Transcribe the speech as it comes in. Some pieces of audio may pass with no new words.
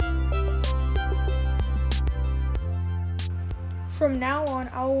from now on,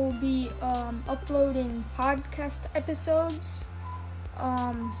 I will be uploading podcast episodes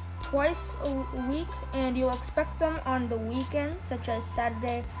twice a week, and you'll expect them on the weekends, such as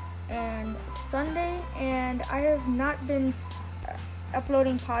Saturday and Sunday. And I have not been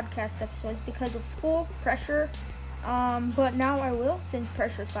uploading podcast episodes because of school pressure, but now I will, since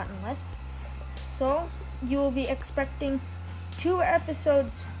pressure's gotten less. So you will be expecting 2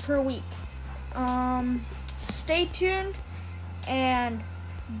 episodes per week. Stay tuned, and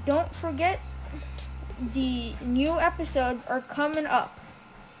don't forget, the new episodes are coming up.